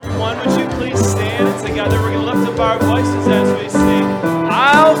please stand together. We're going to lift up our voices as we sing.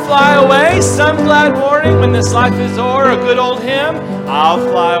 I'll fly away, some glad morning when this life is o'er. A good old hymn. I'll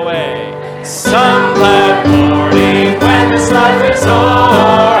fly away. Some glad morning when this life is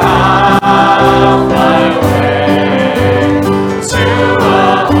o'er. I'll fly away to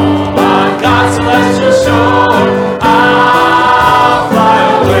a home on God's celestial shore. I'll fly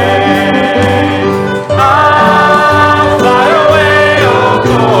away. I'll fly away, oh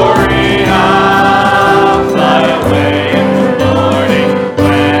glory. I'll fly away in the morning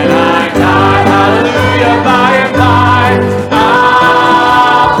when I die. Hallelujah, by and by.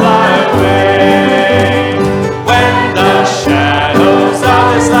 I'll fly away when the shadows of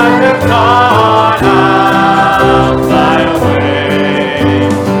this life have gone. I'll fly away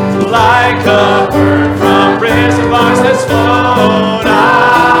like a bird from prison bars that's flown.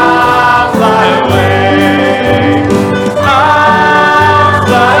 I'll fly away. I'll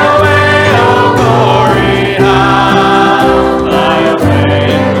fly away, oh glory. I'll fly away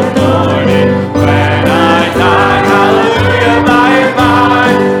in the morning when I die. Hallelujah, by and by.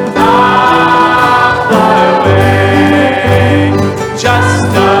 I'll fly away.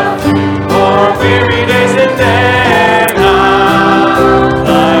 Just a few more weary days and then I'll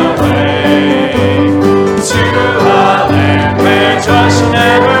fly away to a land where joy shall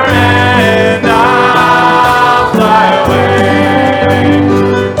never end. I'll fly away.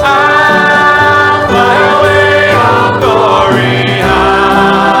 I'll fly away, oh glory.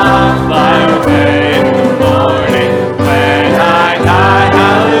 I'll fly away in the morning when I die.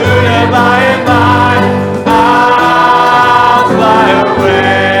 Hallelujah, by and by. I'll fly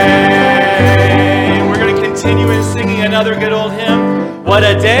away. We're going to continue in singing another good old hymn. What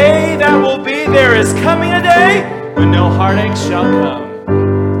a day that will be. There is coming a day when no heartache shall come.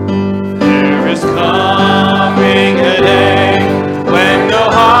 There is coming a day when no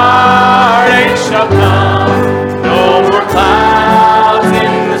heartache shall come. No more clouds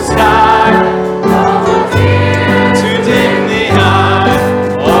in the sky, no more fear to dim the eye.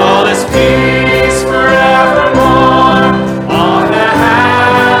 All is peace forevermore on the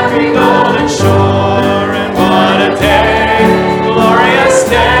happy golden shore. And what a day, glorious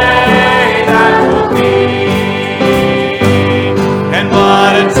day that will be. And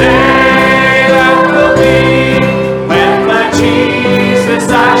what a day that will be when my Jesus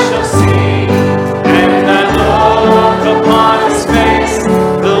I shall see, and I look upon his face,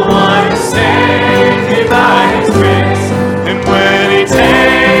 the one who saved me by his grace. And when he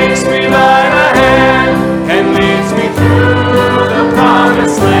takes me by the hand and leads me through the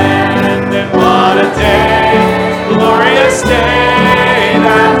promised land. And what a day, glorious day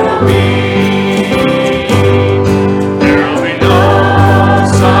that will be. There'll be no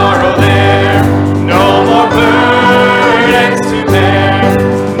sorrow there, no more burdens to bear,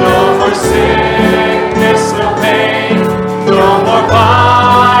 no more sickness, no pain, no more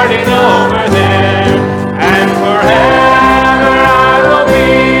parting over there. And forever I will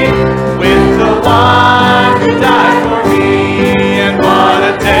be with the one who died for me. And what a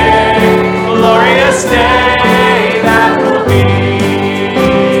day, glorious day that will be.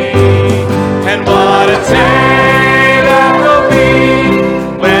 And what a day that will be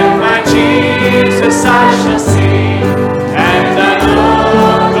when my Jesus I shall see, and I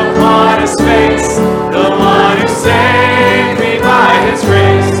look upon his face, the one who saved me by his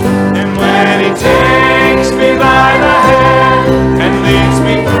grace. And when he takes me by the hand and leads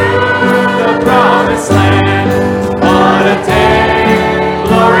me through the promised land. What a day,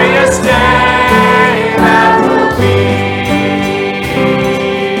 glorious day that will be.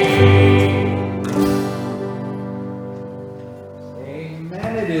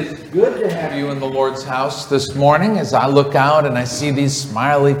 Amen. It is good to have you in the Lord's house this morning. As I look out and I see these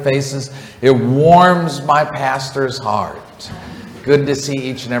smiley faces, it warms my pastor's heart. Good to see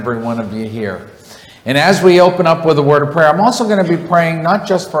each and every one of you here. And as we open up with a word of prayer, I'm also going to be praying not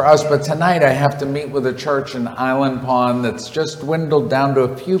just for us, but tonight I have to meet with a church in Island Pond that's just dwindled down to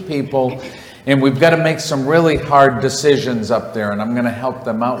a few people, and we've got to make some really hard decisions up there, and I'm going to help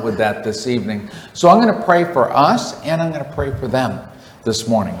them out with that this evening. So I'm going to pray for us, and I'm going to pray for them this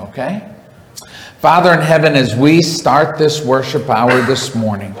morning, okay? Father in heaven, as we start this worship hour this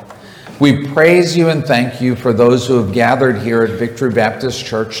morning, we praise you and thank you for those who have gathered here at Victory Baptist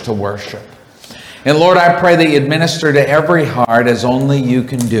Church to worship. And Lord, I pray that you'd minister to every heart as only you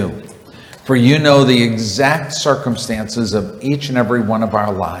can do. For you know the exact circumstances of each and every one of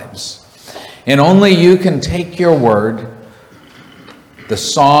our lives. And only you can take your word, the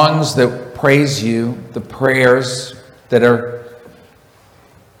songs that praise you, the prayers that are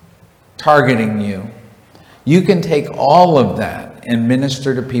targeting you. You can take all of that that and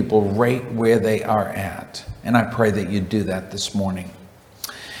minister to people right where they are at. And I pray that you do that this morning.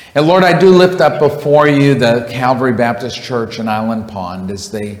 And Lord, I do lift up before you the Calvary Baptist Church in Island Pond as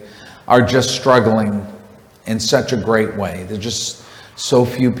they are just struggling in such a great way. There's just so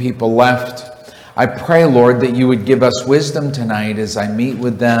few people left. I pray, Lord, that you would give us wisdom tonight as I meet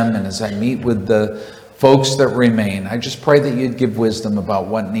with them and as I meet with the folks that remain. I just pray that you'd give wisdom about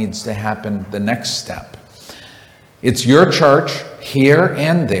what needs to happen the next step. It's your church here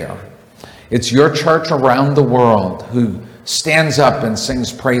and there. It's your church around the world who stands up and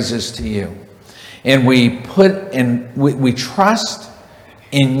sings praises to you. And we trust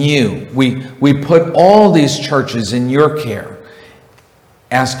in you. We put all these churches in your care,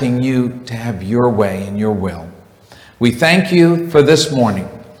 asking you to have your way and your will. We thank you for this morning.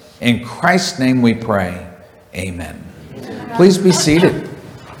 In Christ's name we pray. Amen. Please be seated.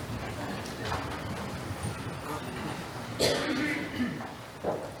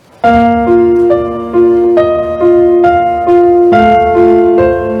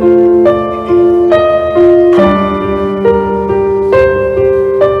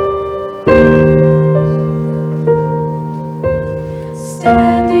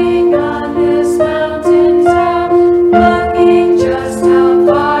 Standing on this mountaintop, looking just how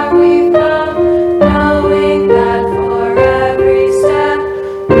far we've come, knowing that for every step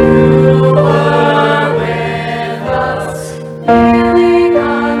you were with us. Kneeling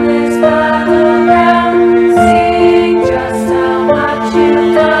on this battleground, seeing just how much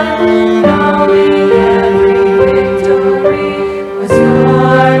you've done, knowing every victory was your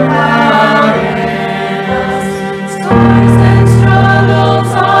power in us. Scars and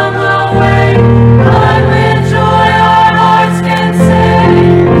struggles on the way, but with joy our hearts can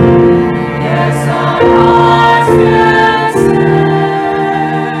sing. Yes, our hearts can sing.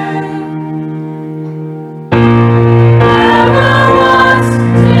 Never once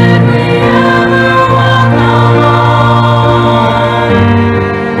did we ever walk alone.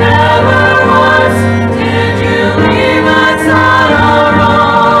 Never once did you leave us on our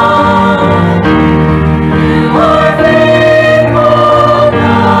own. You are faithful,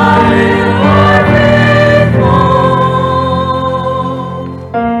 God, you are faithful.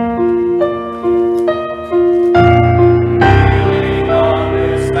 Kneeling on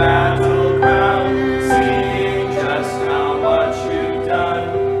this battleground, seeing just how much you've done,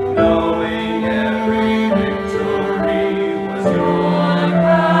 knowing every victory was your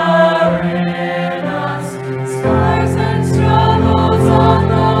power in us. Scars and struggles on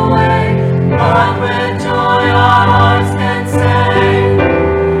the way, but with joy our hearts can sing.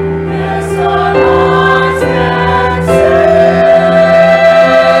 Yes, our hearts can sing.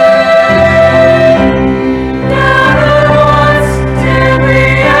 Never once did we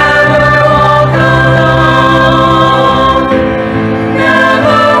ever walk alone.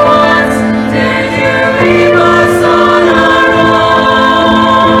 Never once did you leave us on our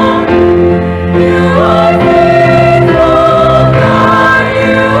own. You are faithful, God,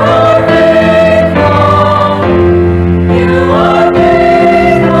 you are faithful. You are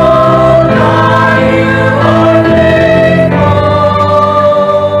faithful, God, you are faithful.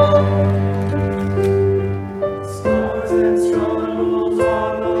 Scars and struggles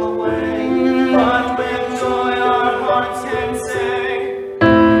on the way, but with joy our hearts can sing.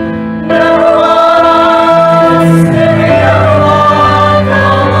 Never once did we ever walk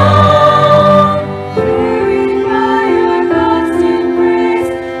alone. Carried by your constant grace,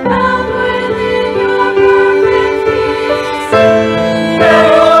 bound within your perfect peace.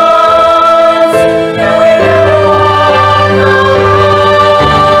 Never once did we ever walk alone.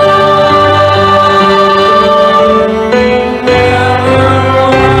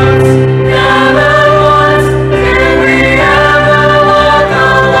 Never once did we ever walk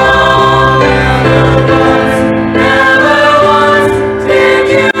alone. Never once did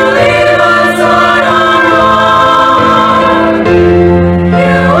you leave us on our own.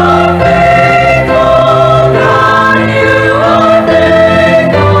 You are faithful, God, you are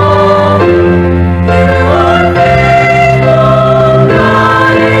faithful. You are faithful, God,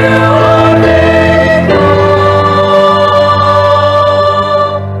 you are faithful.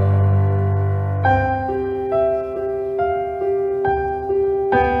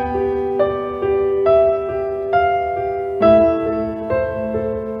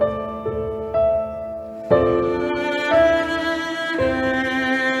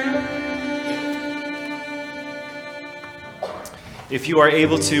 If you are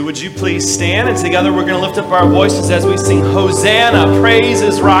able to, would you please stand? And together we're going to lift up our voices as we sing Hosanna, praise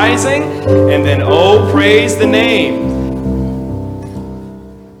is rising, and then oh, praise the name.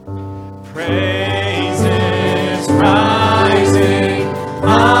 Praise is rising.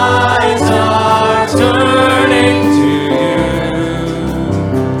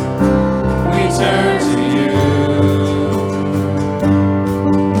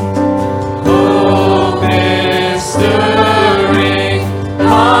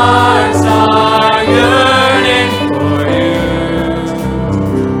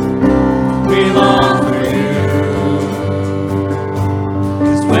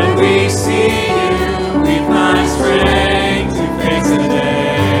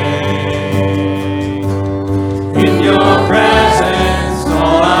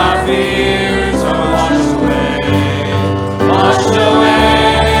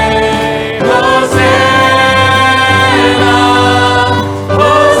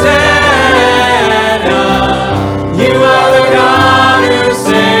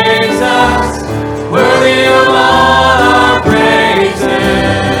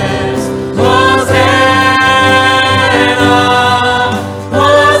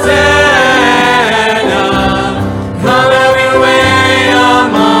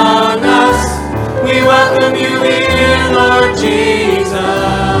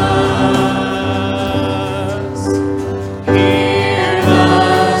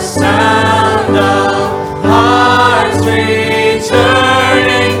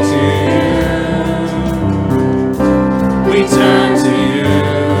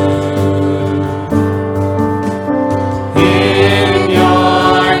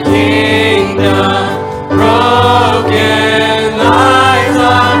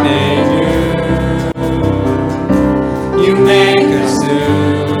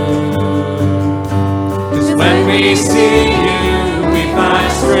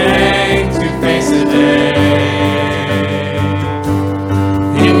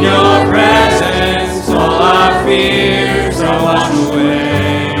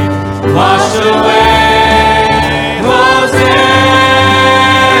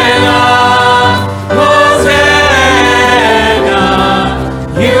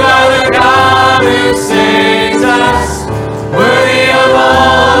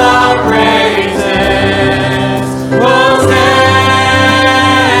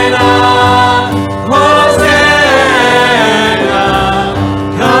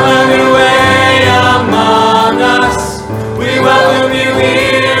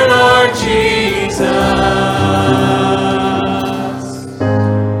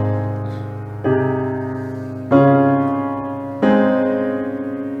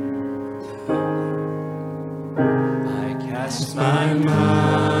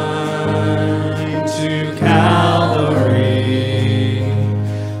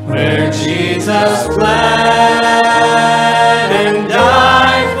 Jesus bled and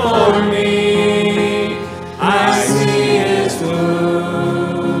died for me. I see his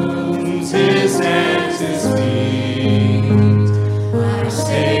wounds, his hands, his feet. My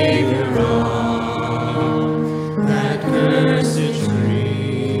Savior on that cursed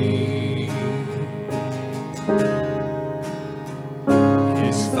tree.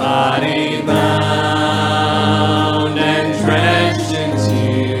 His body bound and drenched in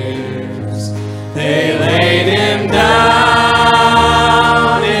tears, they laid him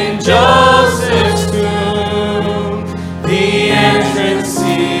down in Joseph's tomb, the entrance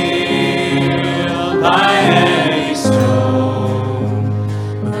sealed by heavy stone.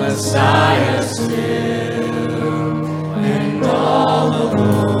 Messiah still and all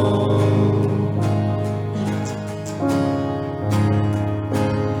alone.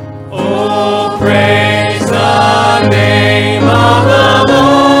 Oh, praise the name of the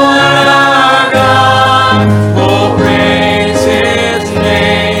Lord our God. Oh, praise his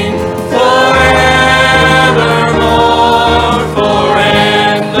name forevermore. For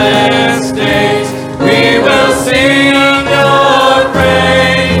endless days we will sing your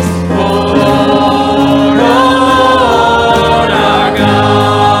praise, O Lord our God.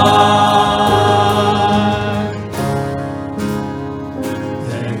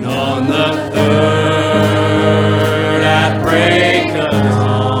 Then on the third at break of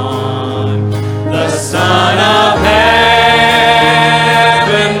dawn, the Son of Heaven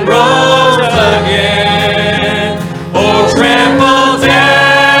rose again. Oh, tremble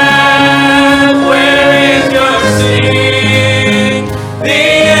death, where is your sting? The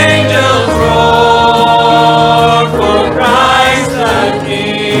angels roar for Christ the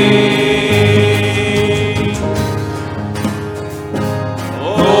King.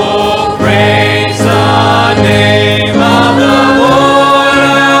 Oh, praise the name of the Lord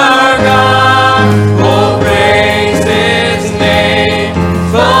our God. Oh, praise his name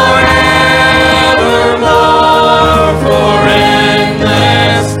forevermore. For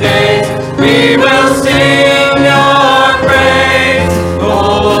endless days we will sing your praise, O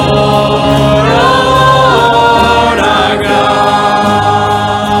Lord our God.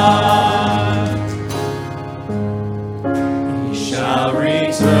 He shall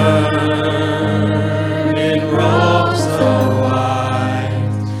return in robes of white.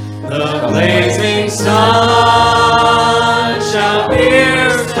 The blazing sun shall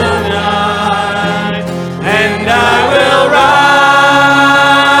pierce the night, and I will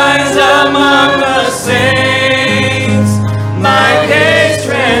rise among the saints, my gaze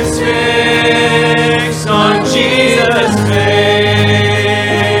transfixed on Jesus' face.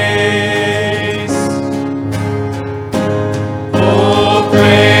 Oh,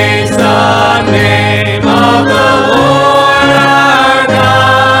 praise the name of the Lord our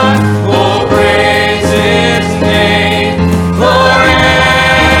God. Oh, praise his name forevermore.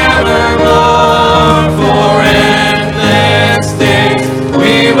 For endless days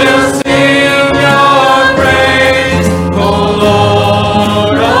we will sing your praise, O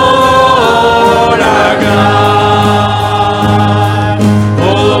Lord our God. O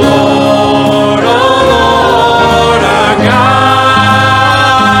Lord our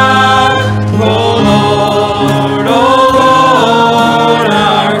God. O Lord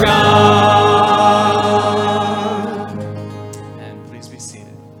our God. And please be seated.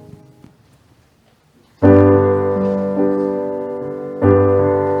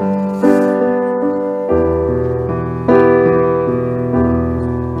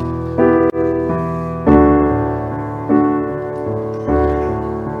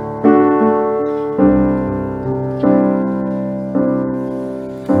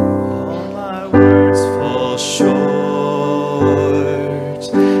 All my words fall short.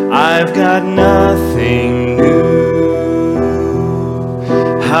 I've got nothing new.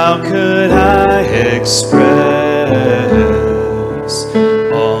 How could I express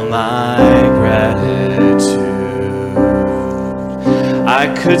all my gratitude? I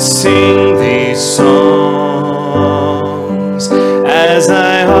could sing these songs as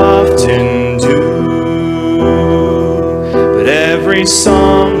I often do, but every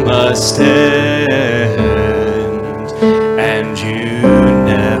song must end, and you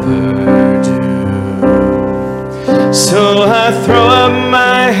never do. So I throw up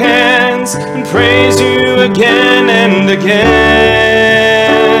my hands and praise you again and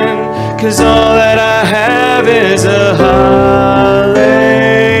again, 'cause all that I have is a hallelujah,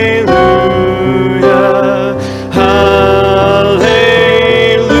 hallelujah.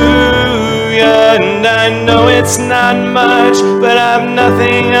 And I know it's not much, but I've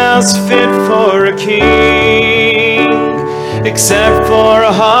nothing else fit for a king, except for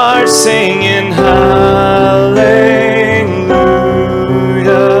a heart singing hallelujah,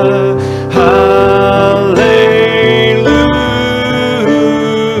 hallelujah.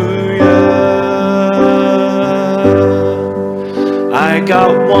 I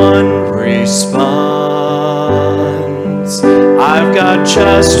got one response, I've got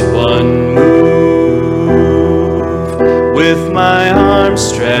just one move, with my arms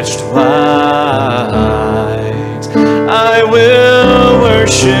stretched wide, I will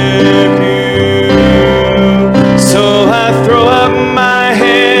worship you. So I throw up my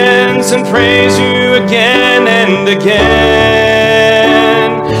hands and praise you again and again,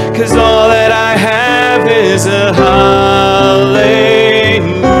 'cause all that I have is a hallelujah,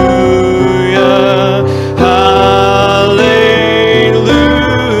 hallelujah.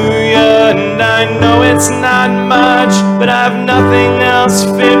 And I know it's not much, but I've nothing else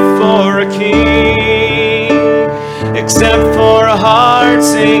fit for a king except for a heart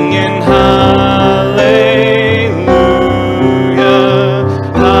singing hallelujah,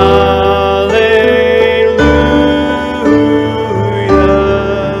 hallelujah.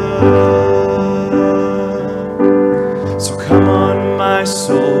 So come on, my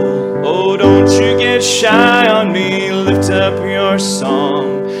soul, oh, don't you get shy on me, lift up your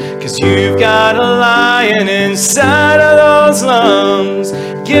song, 'cause you've got a lion inside of those lungs.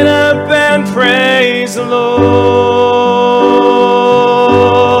 Get up and praise the Lord.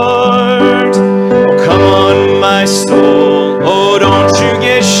 Oh, come on, my soul, oh, don't you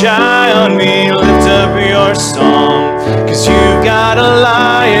get shy on me, lift up your song, 'cause you've got a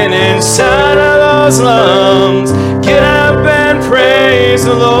lion inside of those lungs. Get up and praise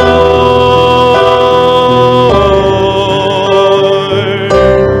the Lord.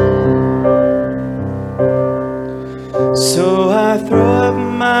 So I throw up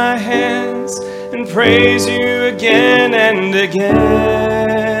my hands and praise you again and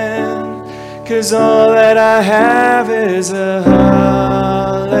again, 'cause all that I have is a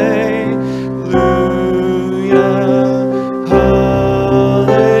hallelujah,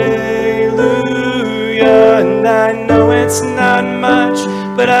 hallelujah. And I know it's not much,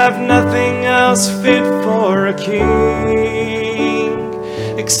 but I've nothing else fit for a king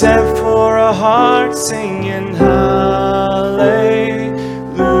except for a heart singing hallelujah,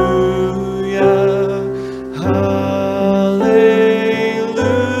 hallelujah.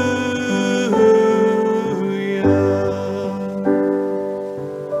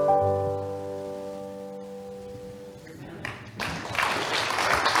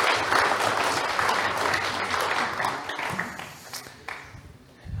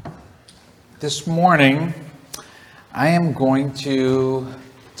 This morning, I am going to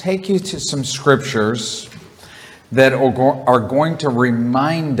take you to some scriptures that are going to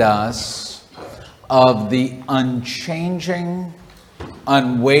remind us of the unchanging,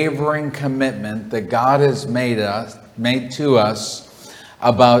 unwavering commitment that God has made to us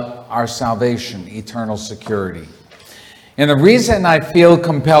about our salvation, eternal security. And the reason I feel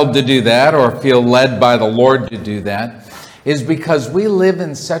compelled to do that, or feel led by the Lord to do that, is because we live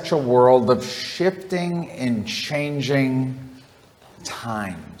in such a world of shifting and changing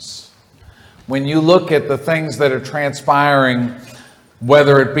times. When you look at the things that are transpiring,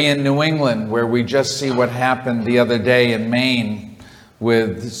 whether it be in New England, where we just see what happened the other day in Maine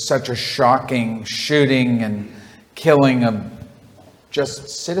with such a shocking shooting and killing of just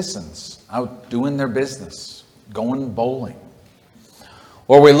citizens out doing their business, going bowling.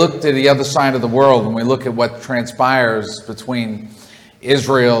 Or we look to the other side of the world and we look at what transpires between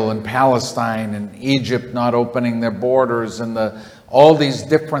Israel and Palestine and Egypt not opening their borders and all these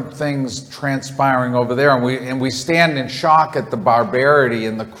different things transpiring over there. And we stand in shock at the barbarity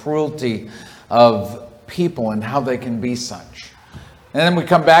and the cruelty of people and how they can be such. And then we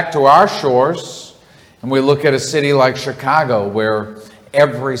come back to our shores and we look at a city like Chicago, where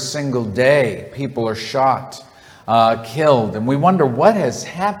every single day people are shot, killed, and we wonder what has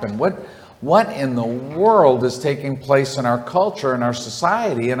happened. What in the world is taking place in our culture, in our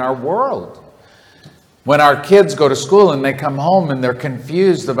society, in our world? When our kids go to school and they come home and they're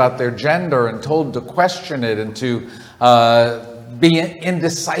confused about their gender and told to question it and to be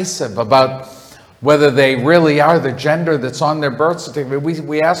indecisive about whether they really are the gender that's on their birth certificate,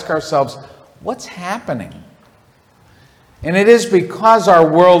 we ask ourselves, what's happening? And it is because our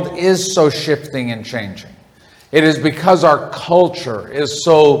world is so shifting and changing. It is because our culture is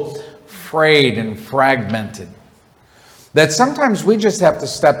so frayed and fragmented that sometimes we just have to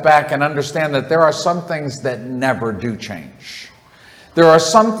step back and understand that there are some things that never do change. There are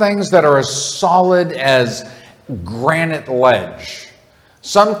some things that are as solid as granite ledge.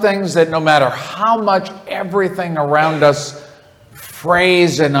 Some things that no matter how much everything around us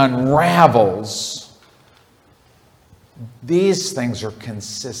frays and unravels, these things are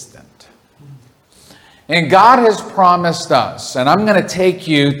consistent. And God has promised us, and I'm going to take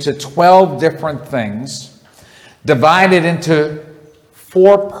you to 12 different things divided into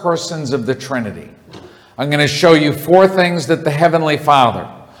 4 persons of the Trinity. I'm going to show you 4 things that the Heavenly Father,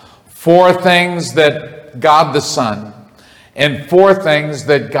 4 things that God the Son, and 4 things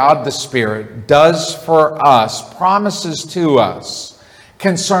that God the Spirit does for us, promises to us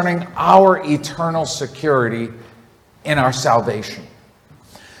concerning our eternal security in our salvation.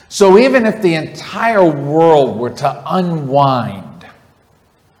 So even if the entire world were to unwind,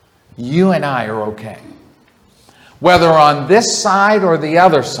 you and I are okay. Whether on this side or the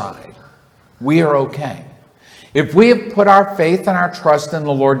other side, we are okay. If we have put our faith and our trust in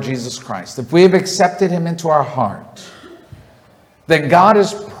the Lord Jesus Christ, if we have accepted him into our heart, then God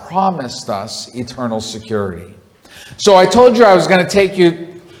has promised us eternal security. So I told you I was going to take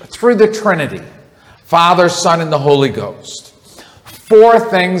you through the Trinity, Father, Son, and the Holy Ghost. 4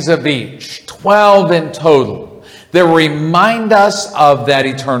 things of each, 12 in total, that remind us of that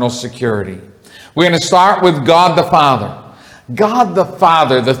eternal security. We're going to start with God the Father. God the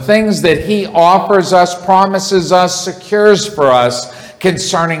Father, the things that he offers us, promises us, secures for us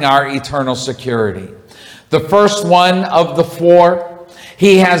concerning our eternal security. The first one of the 4,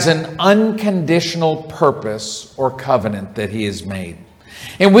 he has an unconditional purpose or covenant that he has made.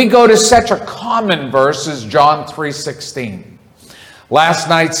 And we go to such a common verse as John 3:16. Last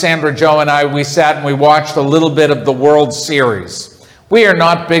night, Sandra, Joe, and I, we sat and we watched a little bit of the World Series. We are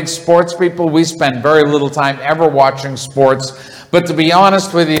not big sports people. We spend very little time ever watching sports. But to be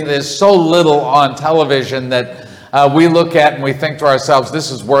honest with you, there's so little on television that we look at and we think to ourselves,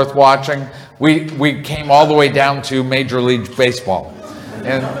 this is worth watching. We came all the way down to Major League Baseball.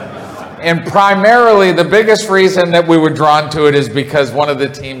 And primarily, the biggest reason that we were drawn to it is because one of the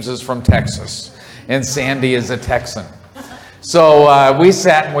teams is from Texas, and Sandy is a Texan. So we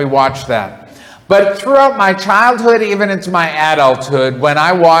sat and we watched that. But throughout my childhood, even into my adulthood, when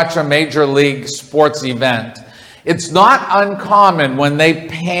I watch a major league sports event, it's not uncommon when they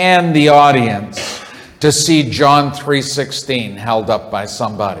pan the audience to see John 3:16 held up by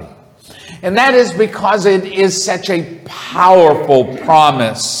somebody. And that is because it is such a powerful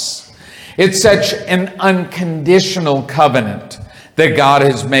promise. It's such an unconditional covenant that God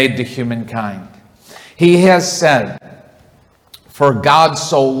has made to humankind. He has said, "For God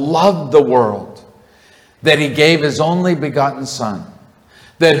so loved the world that he gave his only begotten Son,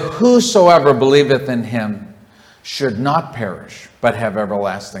 that whosoever believeth in him should not perish, but have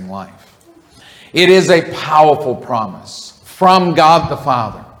everlasting life." It is a powerful promise from God the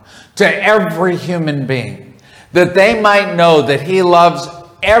Father to every human being, that they might know that he loves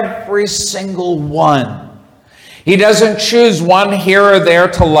every single one. He doesn't choose one here or there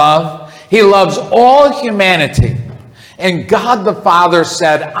to love. He loves all humanity. And God the Father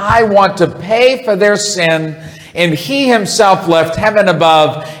said, I want to pay for their sin. And he himself left heaven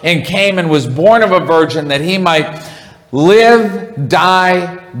above and came and was born of a virgin that he might live,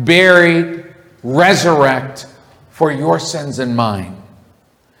 die, buried, resurrect for your sins and mine.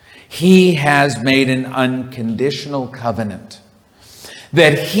 He has made an unconditional covenant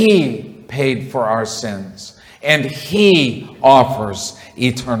that he paid for our sins and he offers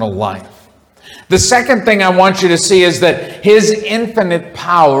eternal life. The second thing I want you to see is that his infinite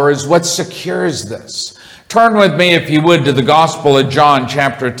power is what secures this. Turn with me, if you would, to the Gospel of John,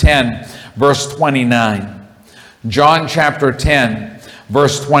 chapter 10, verse 29. John chapter 10,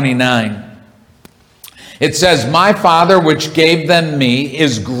 verse 29. It says, "My Father which gave them me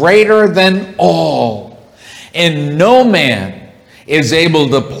is greater than all, and no man is able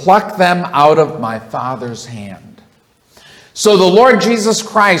to pluck them out of my Father's hand." So the Lord Jesus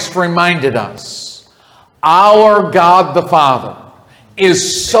Christ reminded us, our God the Father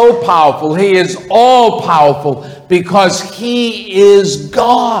is so powerful. He is all powerful because he is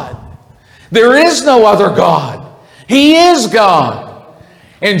God. There is no other God. He is God.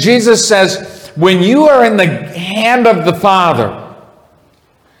 And Jesus says, when you are in the hand of the Father,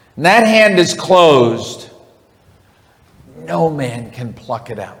 and that hand is closed, no man can pluck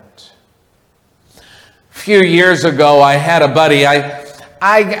it out. A few years ago, I had a buddy.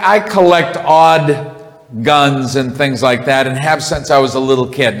 I collect odd guns and things like that, and have since I was a little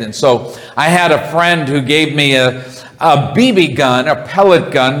kid. And so I had a friend who gave me a BB gun, a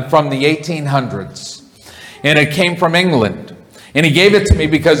pellet gun from the 1800s. And it came from England. And he gave it to me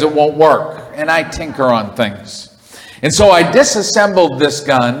because it won't work. And I tinker on things. And so I disassembled this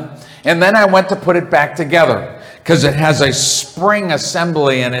gun, and then I went to put it back together because it has a spring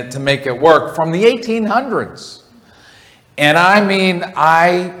assembly in it to make it work from the 1800s. And I mean,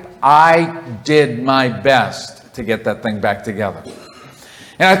 I did my best to get that thing back together.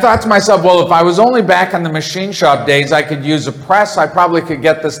 And I thought to myself, well, if I was only back in the machine shop days, I could use a press. I probably could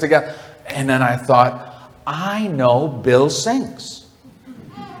get this together. And then I thought, I know Bill Sinks.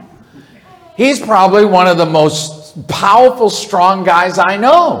 He's probably one of the most powerful, strong guys I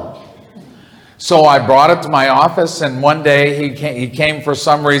know. So I brought it to my office, and one day he came for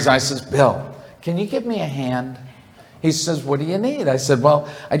some reason. I says, Bill, can you give me a hand? He says, what do you need? I said, well,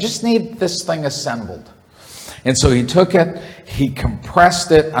 I just need this thing assembled. And so he took it, he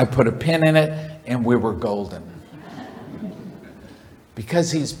compressed it, I put a pin in it, and we were golden. Because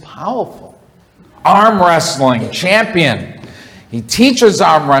he's powerful. Arm wrestling champion. He teaches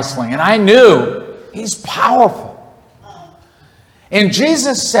arm wrestling, and I knew he's powerful. And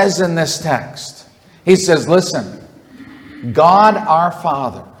Jesus says in this text, he says, listen, God our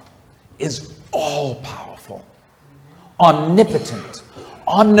Father is all-powerful, omnipotent,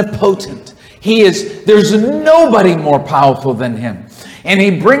 omnipotent. There's nobody more powerful than him. And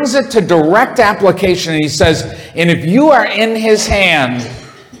he brings it to direct application. And he says, and if you are in his hand,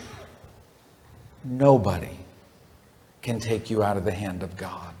 nobody can take you out of the hand of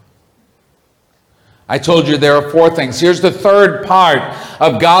God. I told you there are 4 things. Here's the third part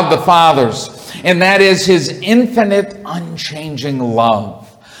of God the Father's, and that is his infinite, unchanging love.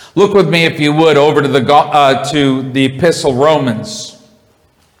 Look with me, if you would, over to the Epistle Romans.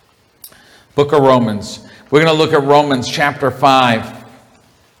 Book of Romans. We're going to look at Romans chapter 5.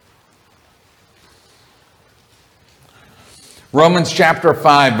 Romans chapter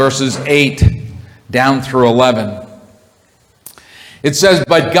 5, verses 8 down through 11. It says,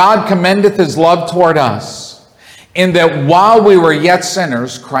 but God commendeth his love toward us, in that while we were yet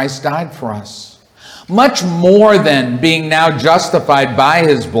sinners, Christ died for us. Much more than, being now justified by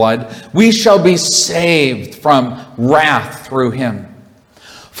his blood, we shall be saved from wrath through him.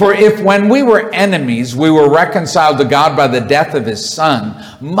 For if when we were enemies, we were reconciled to God by the death of his Son,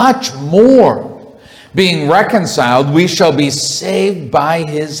 much more, being reconciled, we shall be saved by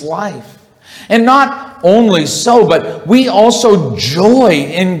his life. And not only so, but we also joy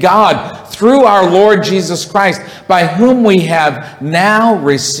in God through our Lord Jesus Christ, by whom we have now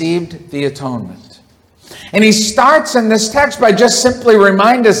received the atonement. And he starts in this text by just simply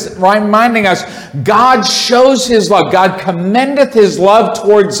reminding us, God shows his love. God commendeth his love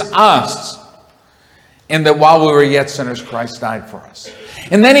towards us, in that while we were yet sinners, Christ died for us.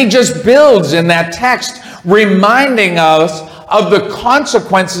 And then he just builds in that text, reminding us of the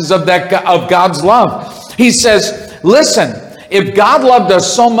consequences of God's love. He says, listen, if God loved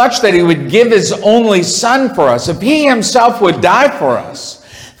us so much that he would give his only Son for us, if he himself would die for us,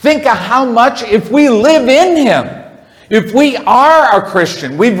 think of how much, if we live in him, if we are a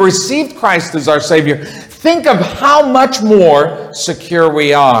Christian, we've received Christ as our Savior, think of how much more secure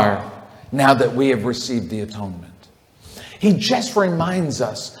we are now that we have received the atonement. He just reminds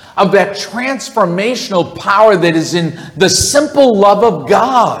us of that transformational power that is in the simple love of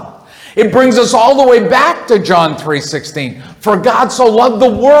God. It brings us all the way back to John 3:16. For God so loved the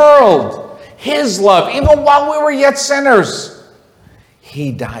world, his love, even while we were yet sinners.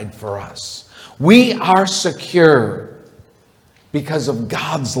 He died for us. We are secure because of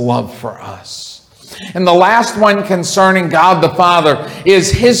God's love for us. And the last one concerning God the Father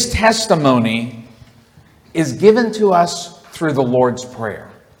is his testimony is given to us through the Lord's Prayer.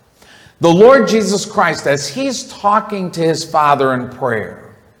 The Lord Jesus Christ, as he's talking to his Father in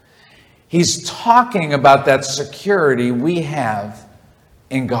prayer, he's talking about that security we have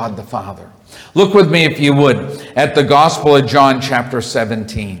in God the Father. Look with me, if you would, at the Gospel of John chapter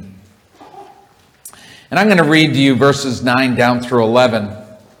 17. And I'm going to read to you verses 9 down through 11.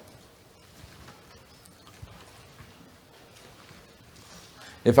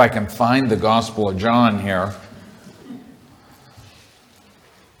 If I can find the Gospel of John here.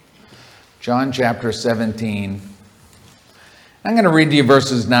 John chapter 17. I'm going to read to you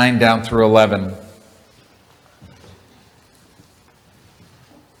verses 9 down through 11.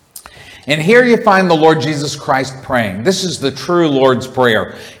 And here you find the Lord Jesus Christ praying. This is the true Lord's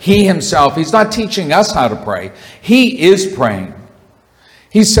Prayer. He himself, he's not teaching us how to pray. He is praying.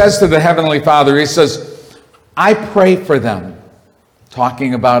 He says to the Heavenly Father, he says, I pray for them,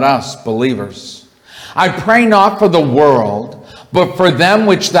 talking about us, believers. I pray not for the world, but for them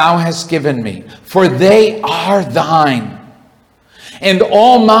which thou hast given me, for they are thine. And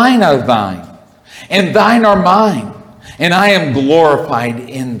all mine are thine, and thine are mine, and I am glorified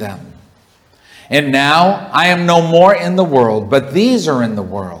in them. And now I am no more in the world, but these are in the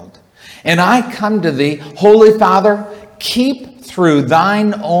world. And I come to thee, Holy Father, keep through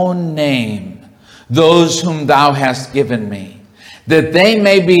thine own name those whom thou hast given me, that they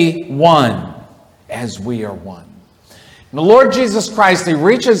may be one as we are one. And the Lord Jesus Christ, he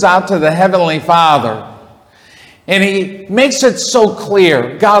reaches out to the Heavenly Father, and he makes it so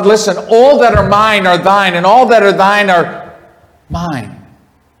clear. God, listen, all that are mine are thine, and all that are thine are mine.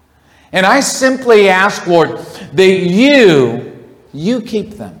 And I simply ask, Lord, that you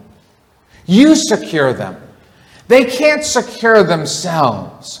keep them. You secure them. They can't secure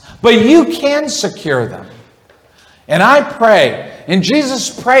themselves, but you can secure them. And I pray, and Jesus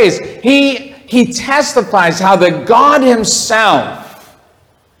prays, he testifies how that God himself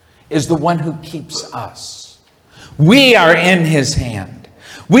is the one who keeps us. We are in his hand.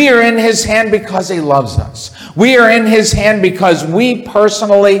 We are in his hand because he loves us. We are in his hand because we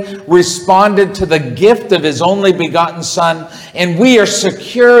personally responded to the gift of his only begotten Son, and we are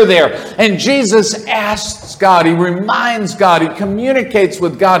secure there. And Jesus asks God, he reminds God, he communicates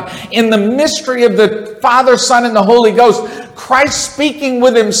with God in the mystery of the Father, Son, and the Holy Ghost, Christ speaking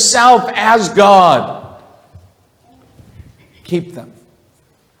with himself as God. Keep them.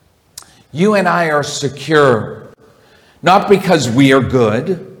 You and I are secure. Not because we are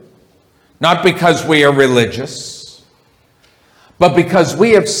good, not because we are religious, but because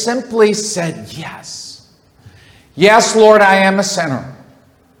we have simply said yes. Yes, Lord, I am a sinner.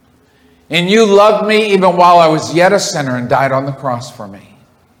 And you loved me even while I was yet a sinner and died on the cross for me.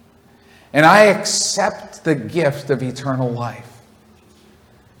 And I accept the gift of eternal life.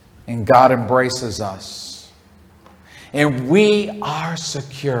 And God embraces us. And we are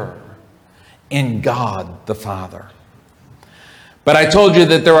secure in God the Father. But I told you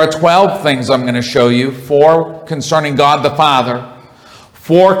that there are 12 things I'm going to show you. 4 concerning God the Father,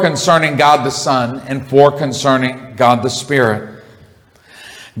 4 concerning God the Son, and 4 concerning God the Spirit.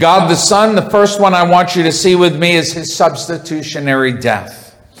 God the Son, the first one I want you to see with me is his substitutionary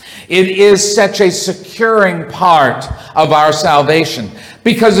death. It is such a securing part of our salvation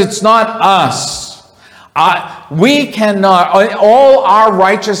because it's not us. We cannot, all our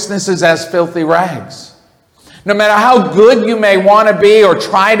righteousness is as filthy rags. No matter how good you may want to be or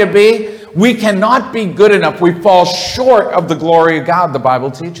try to be, we cannot be good enough. We fall short of the glory of God, the Bible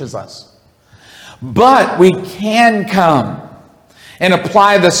teaches us. But we can come and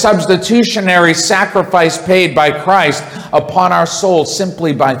apply the substitutionary sacrifice paid by Christ upon our soul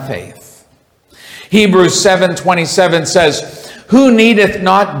simply by faith. Hebrews 7:27 says, "Who needeth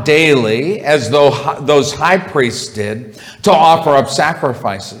not daily, as though those high priests did, to offer up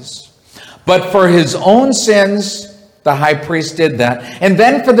sacrifices? But for his own sins, the high priest did that, and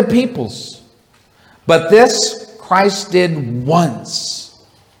then for the people's. But this Christ did once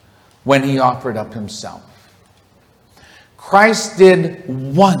when he offered up himself." Christ did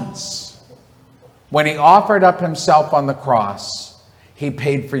once when he offered up himself on the cross. He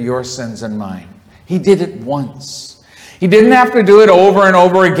paid for your sins and mine. He did it once. He didn't have to do it over and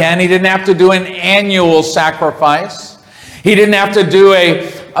over again. He didn't have to do an annual sacrifice. He didn't have to do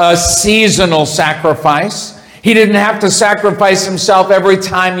a seasonal sacrifice. He didn't have to sacrifice himself every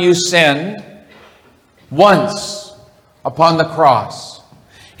time you sinned. Once upon the cross,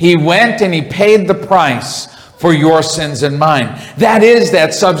 he went and he paid the price for your sins and mine. That is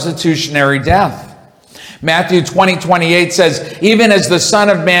that substitutionary death. Matthew 20:28 says, "Even as the Son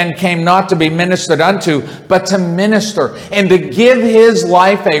of Man came not to be ministered unto, but to minister, and to give his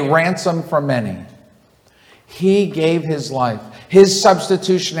life a ransom for many." He gave his life. His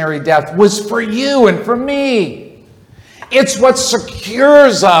substitutionary death was for you and for me. It's what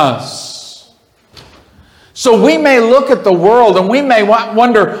secures us. So we may look at the world and we may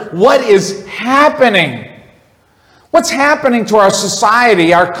wonder, what is happening? What's happening to our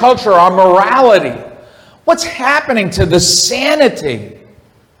society, our culture, our morality? What's happening to the sanity?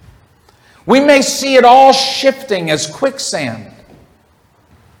 We may see it all shifting as quicksand.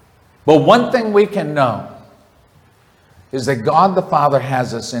 But one thing we can know is that God the Father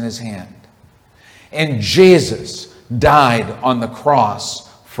has us in his hand. And Jesus died on the cross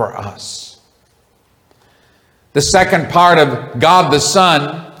for us. The second part of God the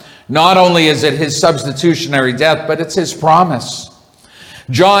Son, not only is it his substitutionary death, but it's his promise.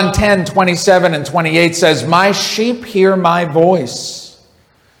 John 10:27 and 28 says, "My sheep hear my voice.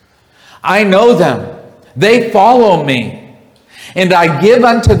 I know them. They follow me. And I give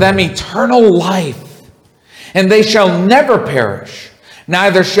unto them eternal life. And they shall never perish,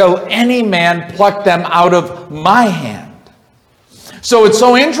 neither shall any man pluck them out of my hand." So it's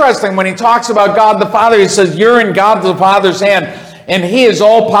so interesting when he talks about God the Father, he says, you're in God the Father's hand, and he is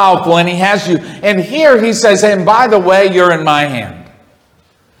all powerful, and he has you. And here he says, and by the way, you're in my hand.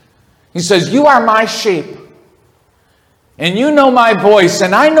 He says, you are my sheep, and you know my voice,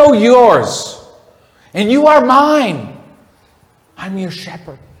 and I know yours. And you are mine. I'm your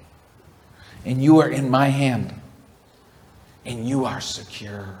shepherd. And you are in my hand. And you are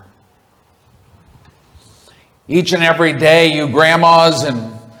secure. Each and every day, you grandmas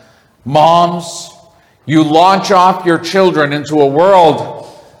and moms, you launch off your children into a world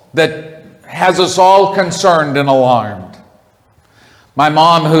that has us all concerned and alarmed. My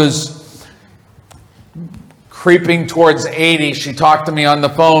mom, who's creeping towards 80, she talked to me on the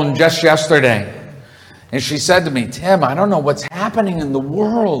phone just yesterday. And she said to me, Tim, I don't know what's happening in the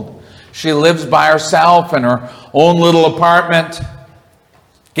world. She lives by herself in her own little apartment,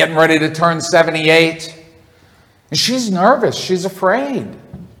 getting ready to turn 78. And she's nervous. She's afraid.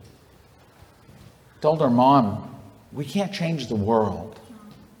 Told her, Mom, we can't change the world,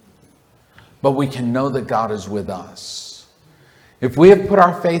 but we can know that God is with us. If we have put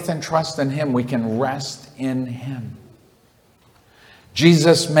our faith and trust in Him, we can rest in Him.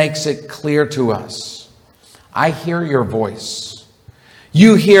 Jesus makes it clear to us, I hear your voice.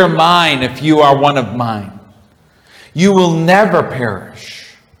 You hear mine if you are one of mine. You will never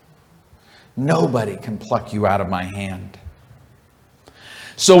perish. Nobody can pluck you out of my hand.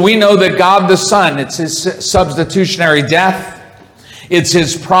 So we know that God the Son, it's His substitutionary death, it's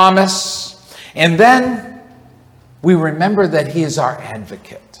His promise, and then we remember that He is our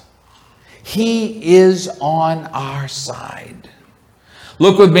advocate. He is on our side.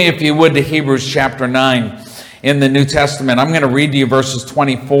 Look with me, if you would, to Hebrews chapter 9 in the New Testament. I'm going to read to you verses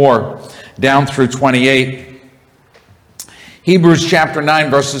 24 down through 28. Hebrews chapter 9,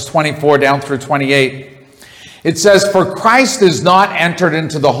 verses 24 down through 28. It says, For Christ is not entered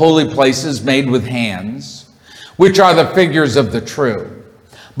into the holy places made with hands, which are the figures of the true,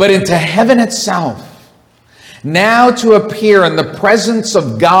 but into heaven itself, now to appear in the presence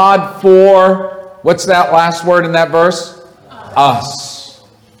of God for, what's that last word in that verse? Us.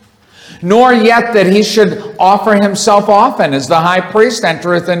 Nor yet that he should offer himself often, as the high priest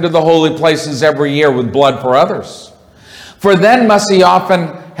entereth into the holy places every year with blood for others. For then must he often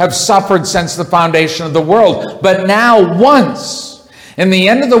have suffered since the foundation of the world. But now once, in the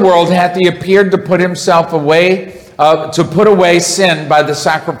end of the world, hath he appeared to put himself away, to put away sin by the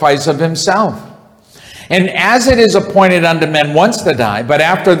sacrifice of himself. And as it is appointed unto men once to die, but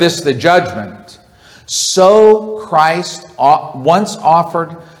after this the judgment, so Christ once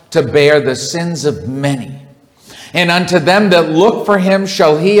offered to bear the sins of many. And unto them that look for him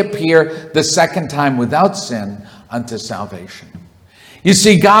shall he appear the second time without sin unto salvation. You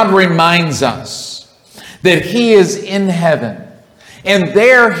see, God reminds us that he is in heaven, and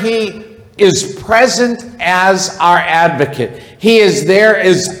there he is present as our advocate. He is there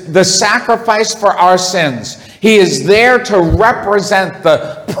as the sacrifice for our sins. He is there to represent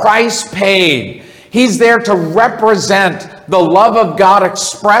the price paid. He's there to represent the love of God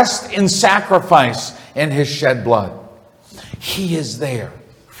expressed in sacrifice in his shed blood. He is there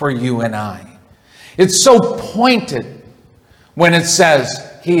for you and I. It's so pointed when it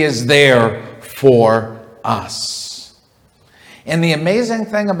says he is there for us. And the amazing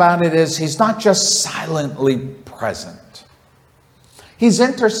thing about it is he's not just silently present. He's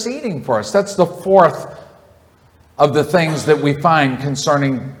interceding for us. That's the fourth of the things that we find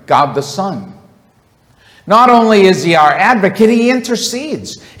concerning God the Son. Not only is he our advocate, he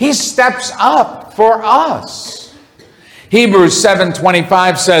intercedes. He steps up for us. Hebrews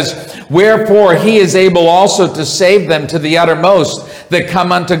 7:25 says, Wherefore he is able also to save them to the uttermost that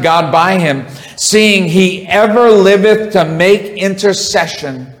come unto God by him, seeing he ever liveth to make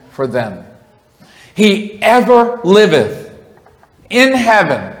intercession for them. He ever liveth in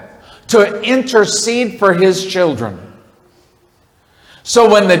heaven to intercede for his children. So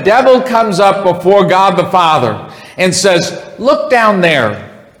when the devil comes up before God the Father and says, look down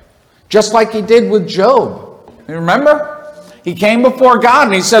there, just like he did with Job. You remember? He came before God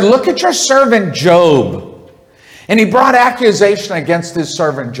and he said, look at your servant Job. And he brought accusation against his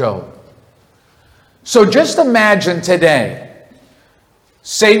servant Job. So just imagine today,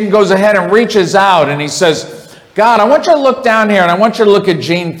 Satan goes ahead and reaches out and he says, God, I want you to look down here and I want you to look at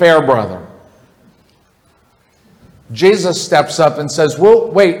Gene Fairbrother. Jesus steps up and says, well,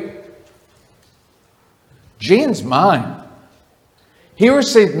 wait, Gene's mine. He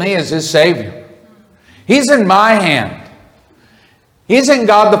received me as his Savior. He's in my hand. He's in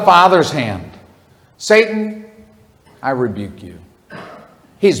God the Father's hand. Satan, I rebuke you.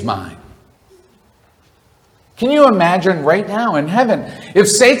 He's mine. Can you imagine right now in heaven, if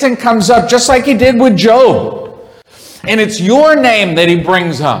Satan comes up just like he did with Job, and it's your name that he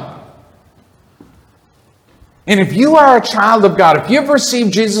brings up, and if you are a child of God, if you've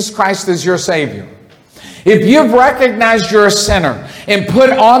received Jesus Christ as your Savior, If you've recognized you're a sinner and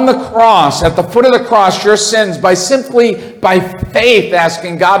put on the cross, at the foot of the cross, your sins by faith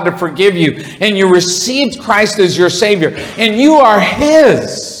asking God to forgive you, and you received Christ as your Savior, and you are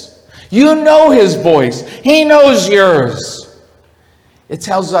His. You know His voice. He knows yours. It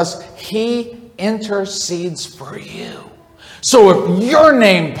tells us He intercedes for you. So if your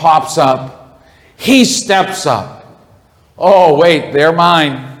name pops up, He steps up. Oh, wait, they're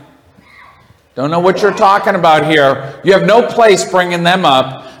mine. Don't know what you're talking about here. You have no place bringing them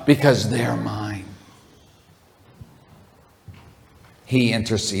up because they're mine. He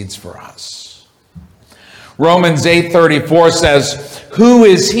intercedes for us. Romans 8:34 says, "Who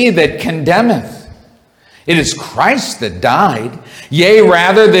is he that condemneth? It is Christ that died, yea,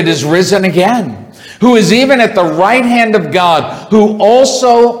 rather that is risen again, who is even at the right hand of God, who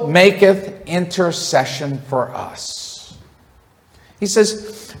also maketh intercession for us." He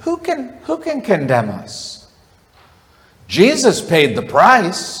says, who can condemn us? Jesus paid the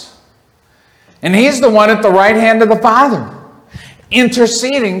price, and He's the one at the right hand of the Father,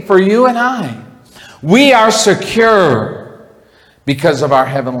 interceding for you and I. We are secure because of our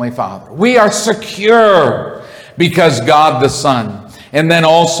Heavenly Father. We are secure because God the Son. And then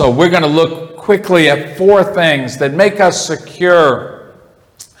also, we're going to look quickly at 4 things that make us secure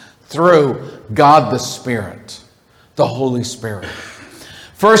through God the Spirit, the Holy Spirit.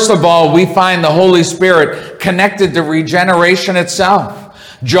 First of all, we find the Holy Spirit connected to regeneration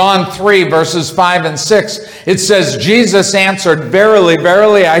itself. John 3, verses 5 and 6, it says, Jesus answered, "Verily,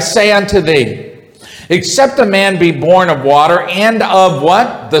 verily, I say unto thee, except a man be born of water and of"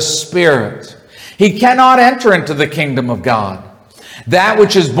 what? The Spirit, "he cannot enter into the kingdom of God. That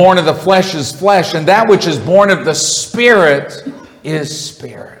which is born of the flesh is flesh, and that which is born of the Spirit is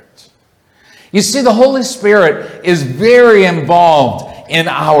spirit." You see, the Holy Spirit is very involved in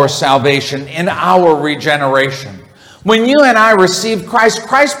our salvation, in our regeneration. When you and I received Christ,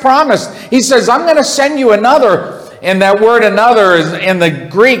 Christ promised, He says, "I'm going to send you another." And that word "another" is in the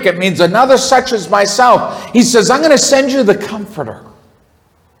Greek, it means another such as myself. He says, "I'm going to send you the Comforter."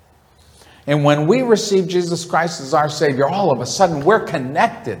 And when we receive Jesus Christ as our Savior, all of a sudden we're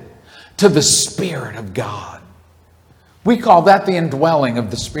connected to the Spirit of God. We call that the indwelling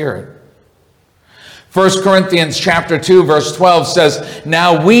of the Spirit. 1 Corinthians chapter 2, verse 12 says,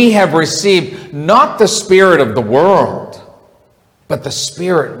 "Now we have received not the spirit of the world, but the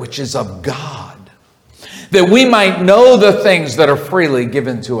Spirit which is of God, that we might know the things that are freely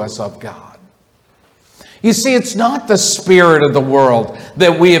given to us of God." You see, it's not the spirit of the world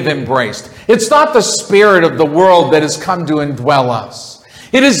that we have embraced. It's not the spirit of the world that has come to indwell us.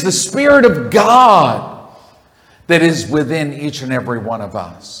 It is the Spirit of God that is within each and every one of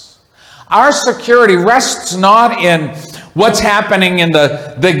us. Our security rests not in what's happening in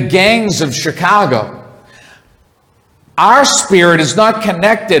the gangs of Chicago. Our spirit is not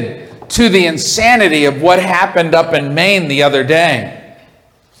connected to the insanity of what happened up in Maine the other day.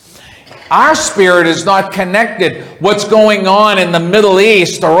 Our spirit is not connected what's going on in the Middle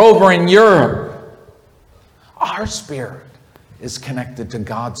East or over in Europe. Our spirit is connected to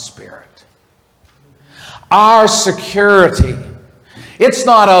God's Spirit. Our security, it's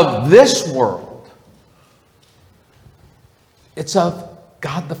not of this world. It's of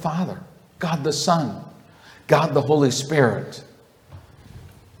God the Father, God the Son, God the Holy Spirit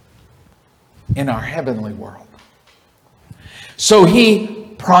in our heavenly world. So He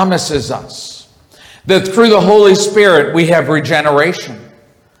promises us that through the Holy Spirit we have regeneration.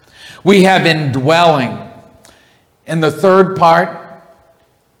 We have indwelling. And the third part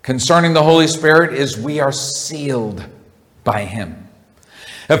concerning the Holy Spirit is we are sealed by Him.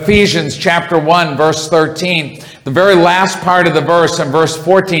 Ephesians chapter 1, verse 13, the very last part of the verse, in verse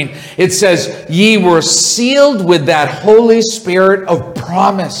 14, it says, "Ye were sealed with that Holy Spirit of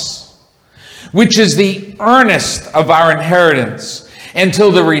promise, which is the earnest of our inheritance,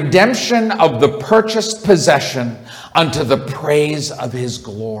 until the redemption of the purchased possession, unto the praise of His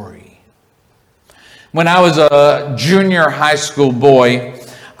glory." When I was a junior high school boy,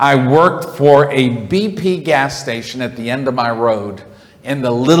 I worked for a BP gas station at the end of my road in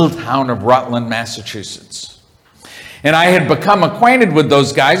the little town of Rutland, Massachusetts. And I had become acquainted with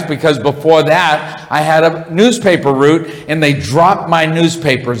those guys because before that, I had a newspaper route and they dropped my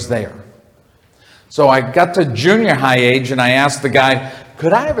newspapers there. So I got to junior high age and I asked the guy,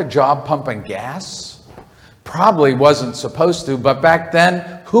 "Could I have a job pumping gas?" Probably wasn't supposed to, but back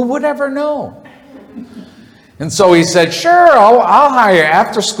then, who would ever know? And so he said, "Sure, I'll hire you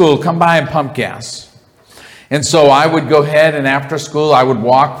after school. Come by and pump gas." And so I would go ahead and after school, I would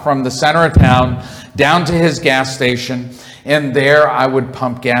walk from the center of town down to his gas station. And there I would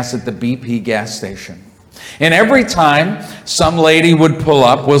pump gas at the BP gas station. And every time some lady would pull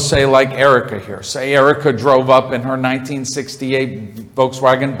up, we'll say like Erica here. Say Erica drove up in her 1968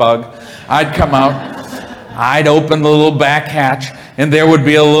 Volkswagen Bug. I'd come out, I'd open the little back hatch, and there would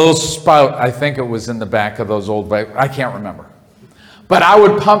be a little spout. I think it was in the back of those old bikes. I can't remember. But I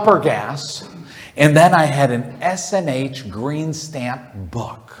would pump her gas, and then I had an S&H green stamp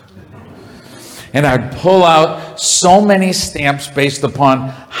book. And I'd pull out so many stamps based upon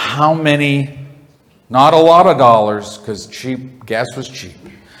how many, not a lot of dollars, because gas was cheap,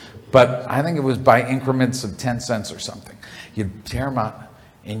 but I think it was by increments of 10 cents or something. You'd tear them out,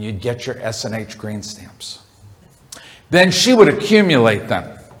 and you'd get your S&H green stamps. Then she would accumulate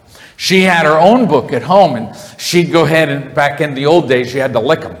them. She had her own book at home, and she'd go ahead and, back in the old days, you had to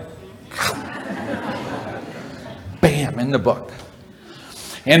lick them. Bam, in the book.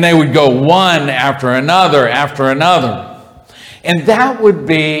 And they would go one after another after another. And that would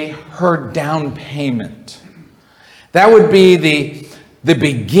be her down payment. That would be the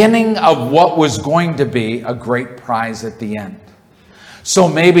beginning of what was going to be a great prize at the end. So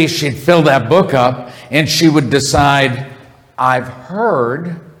maybe she'd fill that book up and she would decide, I've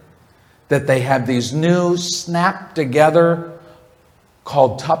heard that they have these new snap together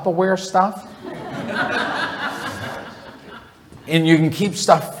called Tupperware stuff. And you can keep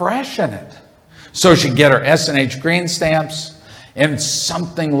stuff fresh in it. So she'd get her S&H green stamps and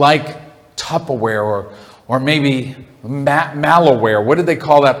something like Tupperware or maybe malware. What did they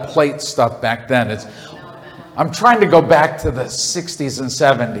call that plate stuff back then? I'm trying to go back to the 60s and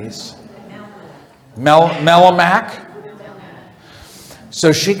 70s. Melomac?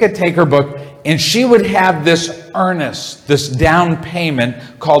 So she could take her book and she would have this earnest, this down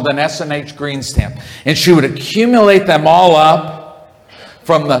payment called an S&H green stamp. And she would accumulate them all up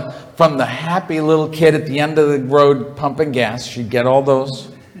from the happy little kid at the end of the road pumping gas. She'd get all those.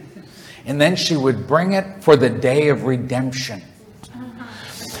 And then she would bring it for the day of redemption.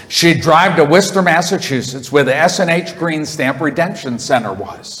 She'd drive to Worcester, Massachusetts, where the S&H Green Stamp Redemption Center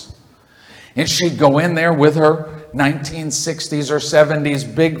was. And she'd go in there with her 1960s or 70s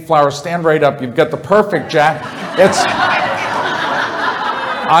big flower. Stand right up. You've got the perfect jacket.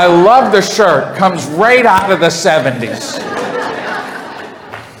 I love the shirt. Comes right out of the 70s.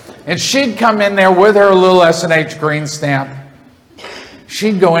 And she'd come in there with her little S&H green stamp.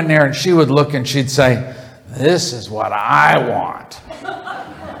 She'd go in there and she would look and she'd say, this is what I want.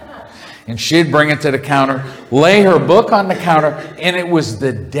 And she'd bring it to the counter, lay her book on the counter, and it was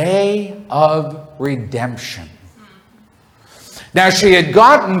the day of redemption. Now she had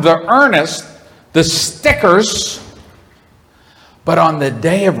gotten the earnest, the stickers, but on the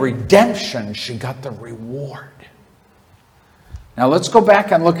day of redemption, she got the reward. Now let's go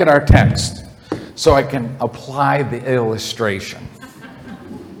back and look at our text so I can apply the illustration.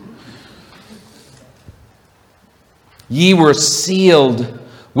 Ye were sealed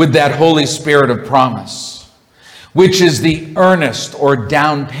with that Holy Spirit of promise, which is the earnest or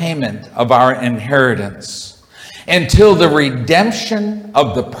down payment of our inheritance, until the redemption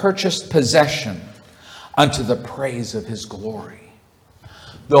of the purchased possession unto the praise of his glory.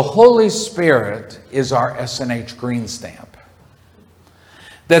 The Holy Spirit is our S&H green stamp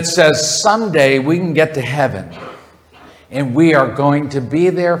that says someday we can get to heaven and we are going to be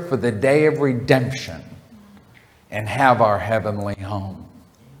there for the day of redemption and have our heavenly home.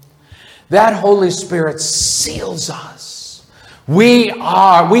 That Holy Spirit seals us. We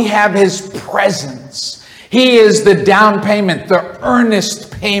have his presence. He is the down payment, the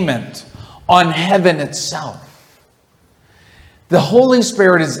earnest payment on heaven itself. The Holy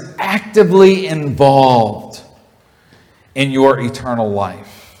Spirit is actively involved in your eternal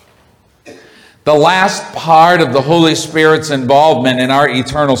life. The last part of the Holy Spirit's involvement in our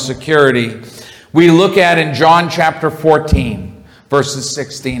eternal security, we look at in John chapter 14, verses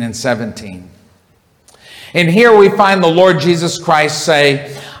 16 and 17. And here we find the Lord Jesus Christ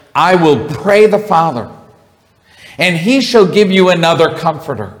say, I will pray the Father, and he shall give you another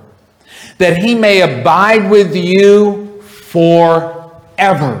comforter, that he may abide with you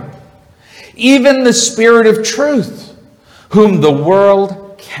forever. Even the Spirit of truth, whom the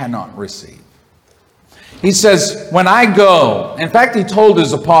world cannot receive. He says, when I go, in fact, he told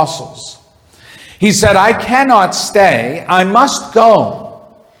his apostles, he said, I cannot stay, I must go.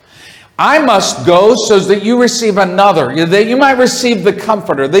 I must go so that you receive another, that you might receive the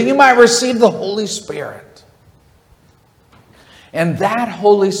Comforter, that you might receive the Holy Spirit. And that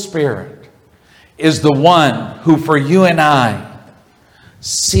Holy Spirit is the one who, for you and I,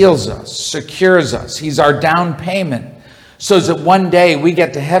 seals us, secures us. He's our down payment, so that one day we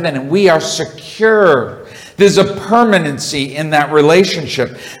get to heaven and we are secure There's a permanency in that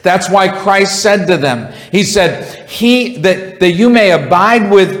relationship. That's why Christ said to them, he said, that you may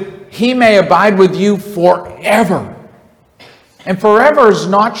abide with, he may abide with you forever. And forever is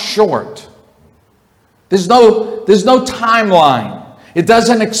not short. There's no timeline. It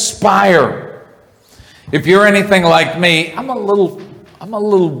doesn't expire. If you're anything like me, I'm a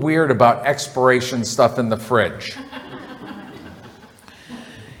little weird about expiration stuff in the fridge.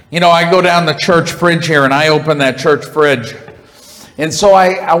 You know, I go down the church fridge here and I open that church fridge. And so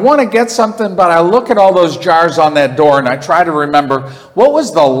I want to get something, but I look at all those jars on that door and I try to remember, what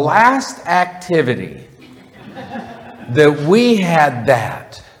was the last activity that we had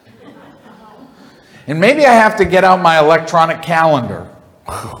that? And maybe I have to get out my electronic calendar.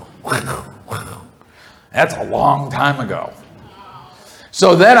 That's a long time ago.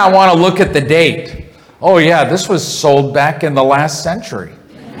 So then I want to look at the date. Oh yeah, this was sold back in the last century.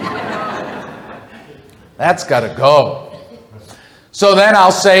 That's got to go. So then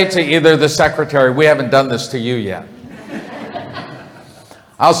I'll say to either the secretary, we haven't done this to you yet.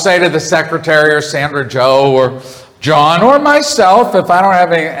 I'll say to the secretary or Sandra Joe or John or myself, if I don't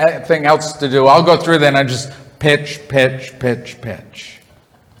have anything else to do, I'll go through then and just pitch.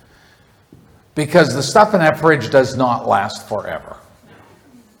 Because the stuff in that fridge does not last forever.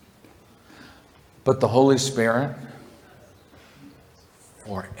 But the Holy Spirit,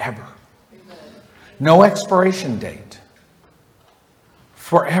 forever. No expiration date.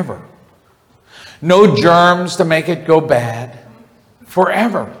 Forever. No germs to make it go bad.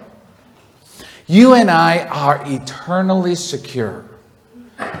 Forever. You and I are eternally secure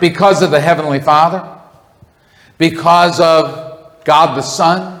because of the Heavenly Father, because of God the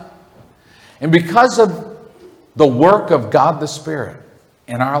Son, and because of the work of God the Spirit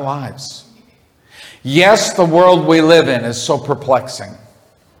in our lives. Yes, the world we live in is so perplexing.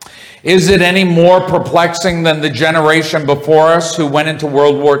 Is it any more perplexing than the generation before us who went into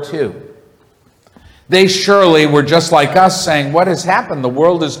World War II? They surely were just like us saying, what has happened? The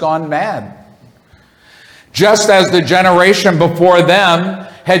world has gone mad. Just as the generation before them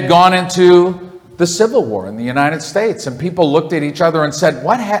had gone into the Civil War in the United States, and people looked at each other and said,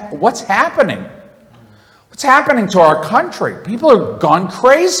 what's happening? What's happening to our country? People have gone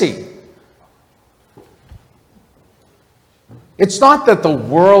crazy. It's not that the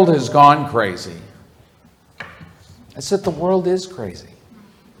world has gone crazy. It's that the world is crazy.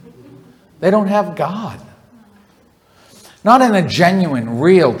 They don't have God. Not in a genuine,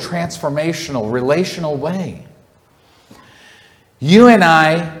 real, transformational, relational way. You and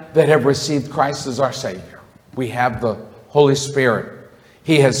I that have received Christ as our Savior, we have the Holy Spirit.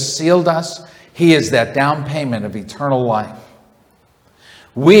 He has sealed us. He is that down payment of eternal life.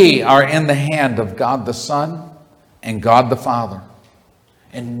 We are in the hand of God the Son and God the Father.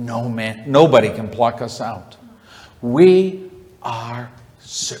 And nobody can pluck us out. We are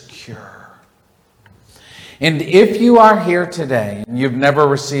secure. And if you are here today and you've never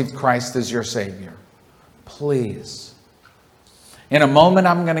received Christ as your Savior, please, in a moment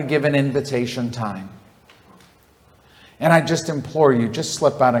I'm going to give an invitation time. And I just implore you, just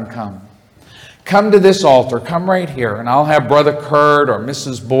slip out and come. Come to this altar. Come right here. And I'll have Brother Kurt or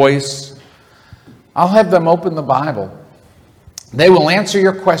Mrs. Boyce. I'll have them open the Bible. They will answer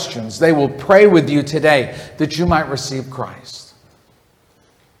your questions. They will pray with you today that you might receive Christ.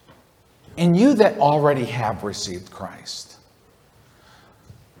 And you that already have received Christ,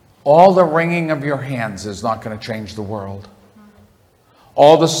 all the wringing of your hands is not going to change the world.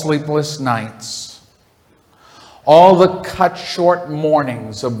 All the sleepless nights, all the cut short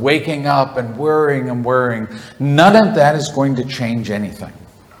mornings of waking up and worrying, none of that is going to change anything.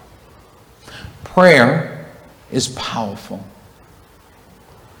 Prayer is powerful.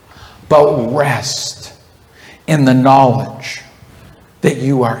 But rest in the knowledge that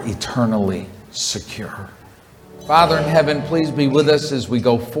you are eternally secure. Father in heaven, please be with us as we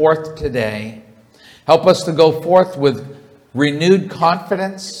go forth today. Help us to go forth with renewed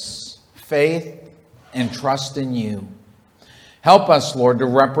confidence, faith, and trust in you. Help us, Lord, to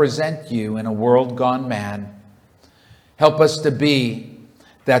represent you in a world gone mad. Help us to be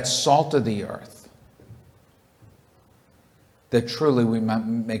that salt of the earth, that truly we might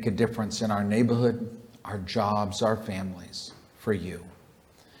make a difference in our neighborhood, our jobs, our families, for you.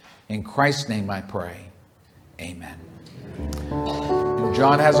 In Christ's name I pray, amen. And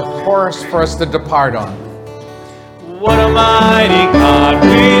John has a chorus for us to depart on. What a mighty God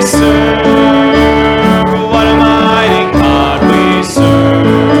we serve.